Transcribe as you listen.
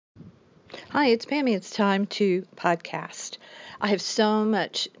Hi, it's Pammy. It's time to podcast. I have so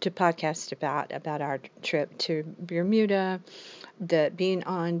much to podcast about our trip to Bermuda, the being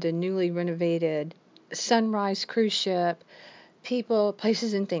on the newly renovated Sunrise cruise ship, people,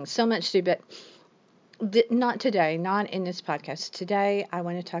 places, and things. So much to do, but not today, not in this podcast. Today, I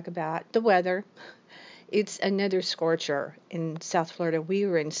want to talk about the weather. It's another scorcher in South Florida. We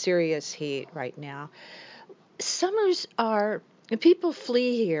are in serious heat right now. Summers are People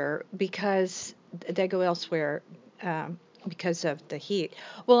flee here because they go elsewhere because of the heat.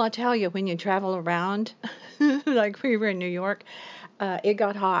 Well, I'll tell you, when you travel around, like we were in New York, it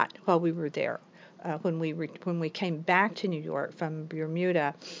got hot while we were there. When we came back to New York from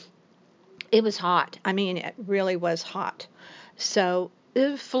Bermuda, it was hot. I mean, it really was hot. So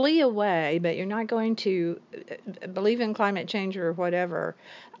flee away, but you're not going to believe in climate change or whatever,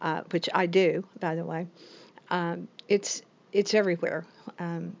 which I do, by the way. It's everywhere.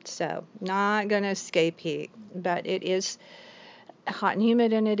 So not going to escape heat, but it is hot and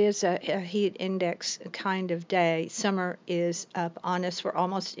humid, and it is a heat index kind of day. Summer is up on us. We're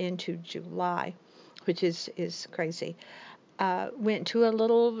almost into July, which is crazy. Went to a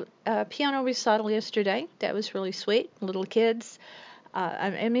little piano recital yesterday. That was really sweet. Little kids.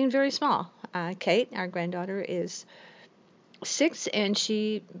 I mean, very small. Kate, our granddaughter, is 6, and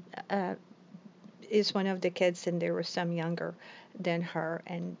she is one of the kids, and there were some younger than her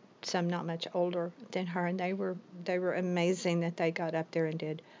and some not much older than her, and they were amazing that they got up there and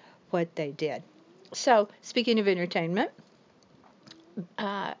did what they did. So, speaking of entertainment,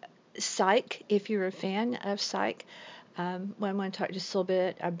 uh, Psych, if you're a fan of Psych, well, I want to talk just a little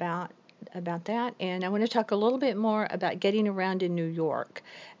bit about that, and I want to talk a little bit more about getting around in New York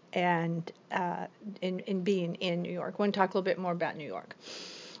and in being in New York. I want to talk a little bit more about New York.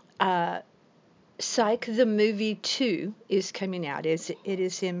 Psych, the movie 2 is coming out. It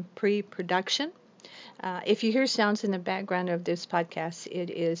is in pre-production. If you hear sounds in the background of this podcast,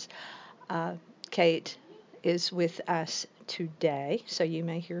 it is Kate is with us today, so you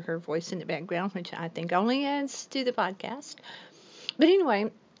may hear her voice in the background, which I think only adds to the podcast. But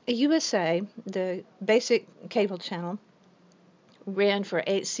anyway, USA, the basic cable channel, ran for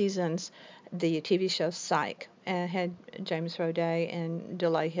 8 seasons the TV show Psych, and had James Roday and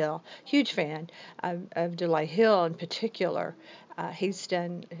DeLay Hill. Huge fan of DeLay Hill in particular. He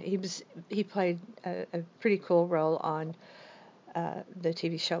played a pretty cool role on the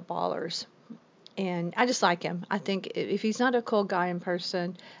TV show Ballers. And I just like him. I think if he's not a cool guy in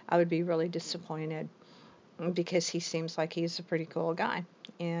person, I would be really disappointed because he seems like he's a pretty cool guy.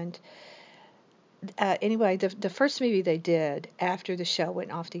 And anyway, the first movie they did after the show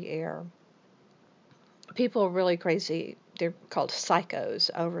went off the air, people are really crazy. They're called psychos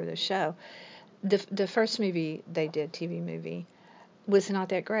over the show. The first movie they did, TV movie, was not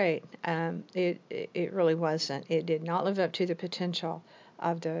that great. It really wasn't. It did not live up to the potential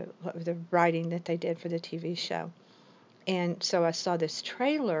of the writing that they did for the TV show. And so I saw this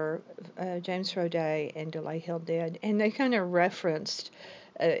trailer, James Roday and DeLay Hill did, and they kind of referenced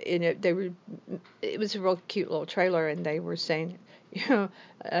in it. It was a real cute little trailer, and they were saying, you know,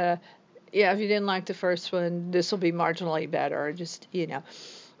 uh, yeah, if you didn't like the first one, this will be marginally better. Just,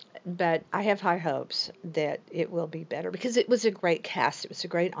 but I have high hopes that it will be better because it was a great cast. It was a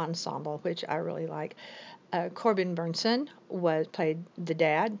great ensemble, which I really like. Corbin Burnson played the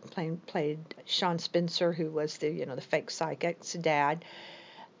dad, played Sean Spencer, who was the fake psychic's dad.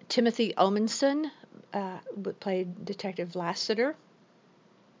 Timothy Omenson played Detective Lassiter,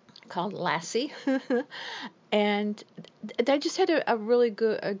 called Lassie, and they just had a really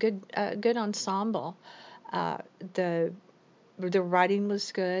good ensemble. Uh, the the writing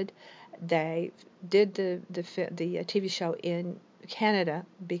was good. They did the TV show in Canada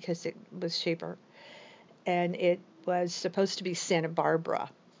because it was cheaper, and it was supposed to be Santa Barbara,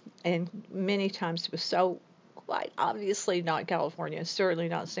 and many times it was so quite obviously not California, certainly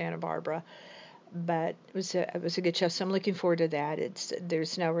not Santa Barbara, but it was a good show. So I'm looking forward to that.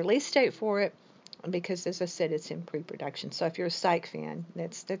 There's no release date for it because, as I said, it's in pre-production. So if you're a Psych fan,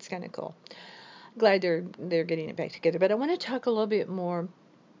 that's kind of cool. Glad they're getting it back together. But I want to talk a little bit more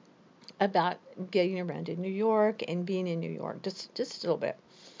about getting around in New York and being in New York, just a little bit.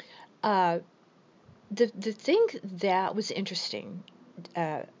 Uh, the thing that was interesting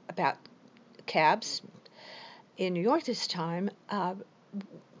about cabs in New York this time,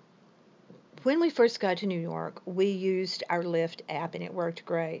 when we first got to New York, we used our Lyft app and it worked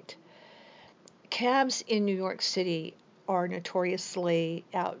great. Cabs in New York City are notoriously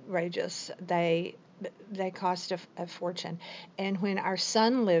outrageous. They cost a fortune. And when our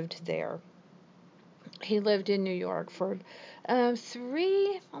son lived there, he lived in New York for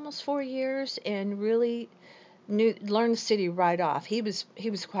Almost 4 years, and really learned the city right off. He was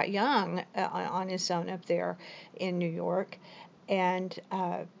quite young on his own up there in New York, and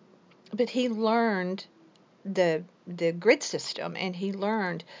but he learned the grid system, and he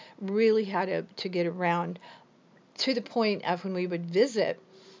learned really how to get around, to the point of when we would visit.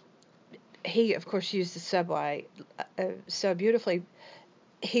 He of course used the subway so beautifully.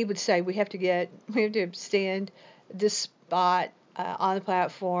 He would say we have to stand this spot on the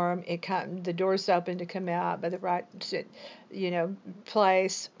platform. The doors open to come out by the right,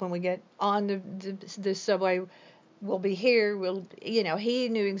 place. When we get on the subway, we'll be here. He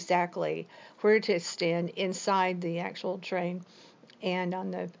knew exactly where to stand inside the actual train and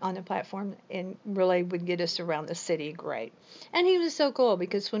on the platform, and really would get us around the city great. And he was so cool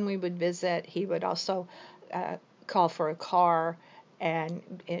because when we would visit, he would also uh, call for a car, and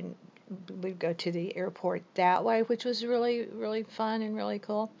we'd go to the airport that way, which was really really fun and really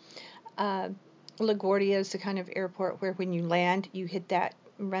cool. Uh, LaGuardia is the kind of airport where when you land, you hit that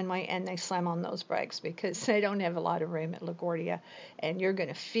runway and they slam on those brakes because they don't have a lot of room at LaGuardia, and you're going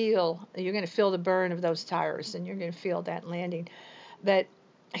to feel the burn of those tires, and you're going to feel that landing. But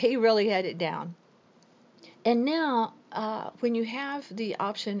he really had it down. And now, when you have the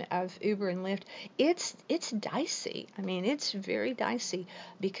option of Uber and Lyft, it's dicey. I mean, it's very dicey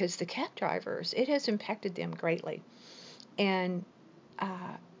because the cab drivers, it has impacted them greatly. And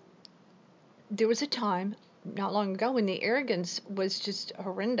uh, there was a time not long ago when the arrogance was just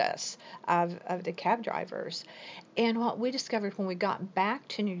horrendous of the cab drivers. And what we discovered when we got back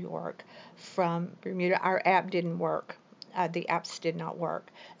to New York from Bermuda, our app didn't work. The apps did not work.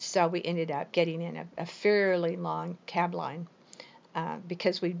 So we ended up getting in a fairly long cab line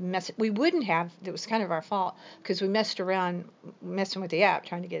because we wouldn't have, it was kind of our fault because we messed around messing with the app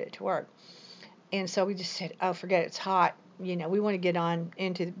trying to get it to work. And so we just said, oh, forget it, it's hot. We want to get on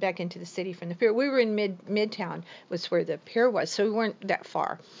back into the city from the pier. We were in Midtown, was where the pier was, so we weren't that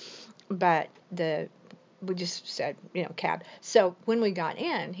far. But we just said, cab. So when we got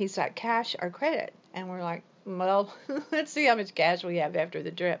in, he's like, cash or credit? And we're like, well, let's see how much cash we have after the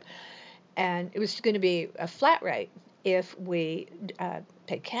trip. And it was going to be a flat rate if we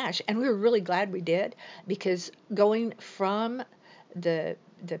paid cash. And we were really glad we did, because going from the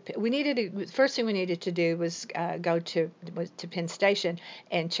first thing we needed to do was go to Penn Station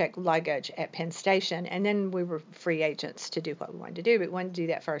and check luggage at Penn Station, and then we were free agents to do what we wanted to do, but we wanted to do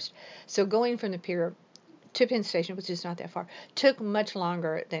that first. So going from the pier to Penn Station, which is not that far, took much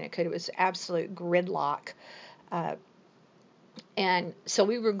longer than it could. It was absolute gridlock. Uh, and so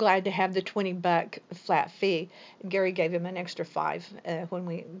we were glad to have the $20 flat fee. Gary gave him an extra five when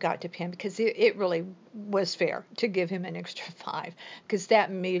we got to Penn, because it really was fair to give him an extra five, because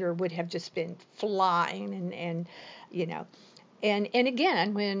that meter would have just been flying, and you know. And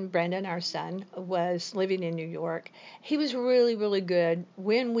again, when Brandon, our son, was living in New York, he was really, really good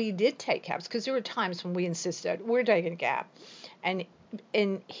when we did take cabs, because there were times when we insisted, we're taking a cab. And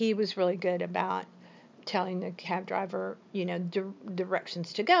he was really good about telling the cab driver,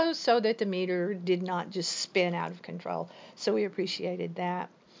 directions to go, so that the meter did not just spin out of control. So we appreciated that.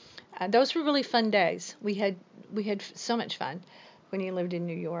 Those were really fun days. We had so much fun when he lived in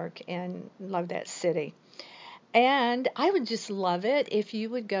New York, and loved that city. And I would just love it if you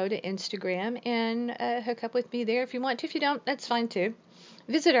would go to Instagram and hook up with me there if you want to. If you don't, that's fine too.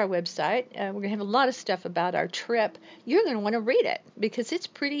 Visit our website. We're going to have a lot of stuff about our trip. You're going to want to read it because it's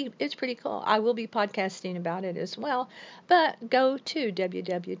pretty cool. I will be podcasting about it as well. But go to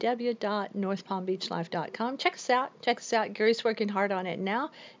www.northpalmbeachlife.com. Check us out. Check us out. Gary's working hard on it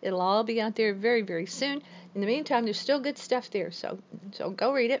now. It'll all be out there very, very soon. In the meantime, there's still good stuff there. So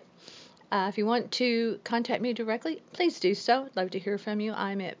go read it. If you want to contact me directly, please do so. I'd love to hear from you.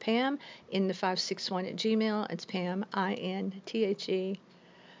 I'm at Pam in the 561 at Gmail. It's Pam, INTHE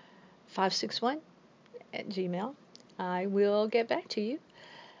 561 at Gmail. I will get back to you.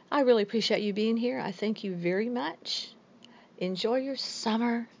 I really appreciate you being here. I thank you very much. Enjoy your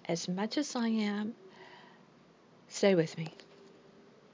summer as much as I am. Stay with me.